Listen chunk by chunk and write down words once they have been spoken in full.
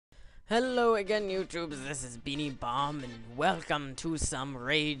Hello again, YouTube. This is BeenieBomb, and welcome to some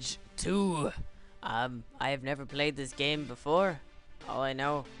Rage 2. I have never played this game before. All I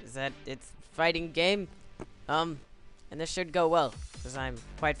know is that it's a fighting game. And this should go well, because I'm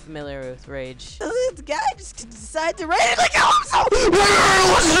quite familiar with Rage. The guy just decided to rage like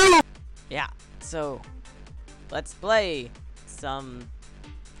yeah, so let's play some.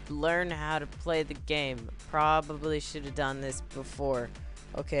 Learn how to play the game. Probably should have done this before.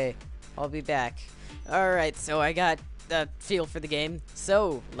 Okay, I'll be back. Alright, so I got the feel for the game.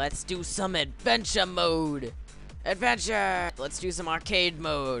 So, let's do some adventure mode. Adventure! Let's do some arcade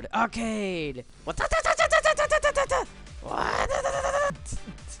mode. Arcade! What?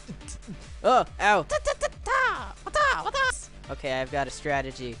 Oh, ow. Okay, I've got a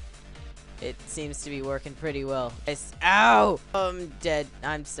strategy. It seems to be working pretty well. Ow! I'm dead.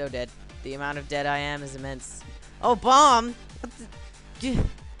 I'm so dead. The amount of dead I am is immense. Oh, bomb!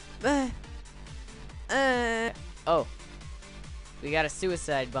 Oh. We got a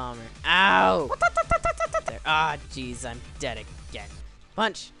suicide bomber. Ow! Ah, jeez, I'm dead again.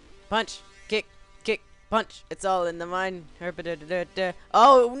 Punch! Punch! Kick! Kick! Punch! It's all in the mind.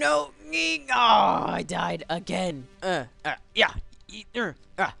 Oh, no! Oh, I died again. Yeah.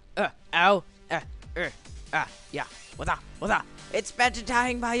 Ow. Yeah. What's up? It's better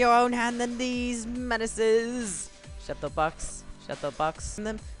dying by your own hand than these menaces. Shut the box.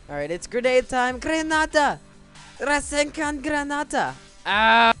 Alright, it's grenade time. Granata! Rasenkan granata!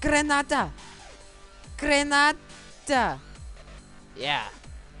 Granata! Yeah.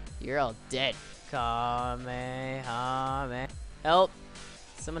 You're all dead. Kamehame. Help.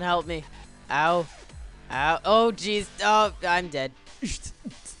 Someone help me. Ow. Oh, jeez. Oh, I'm dead.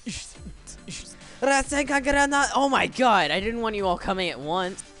 Rasenkan granata! Oh my god, I didn't want you all coming at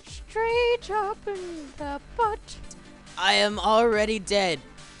once. Straight up in the butt. I am already dead.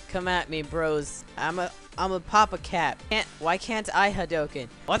 Come at me, bros. I'm a papa cap. Why can't I Hadoken?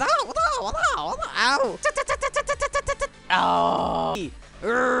 Ow!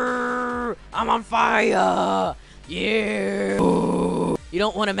 Ow! I'm on fire! Yeah! You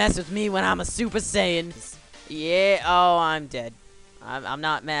don't want to mess with me when I'm a Super Saiyan. Yeah. Oh, I'm dead. I'm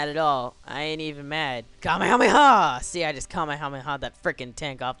not mad at all. I ain't even mad. Kamehameha! See, I just Kamehameha that frickin'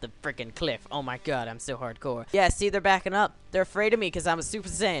 tank off the frickin' cliff. Oh my god, I'm so hardcore. Yeah, see, they're backing up. They're afraid of me because I'm a Super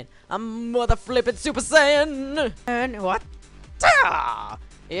Saiyan. I'm mother flippin' Super Saiyan! And what?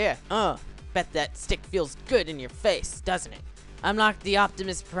 Yeah, bet that stick feels good in your face, doesn't it? I'm like the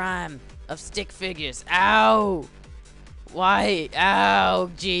Optimus Prime of stick figures. Ow! Why?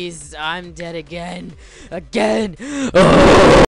 Ow, jeez, I'm dead again. Oh!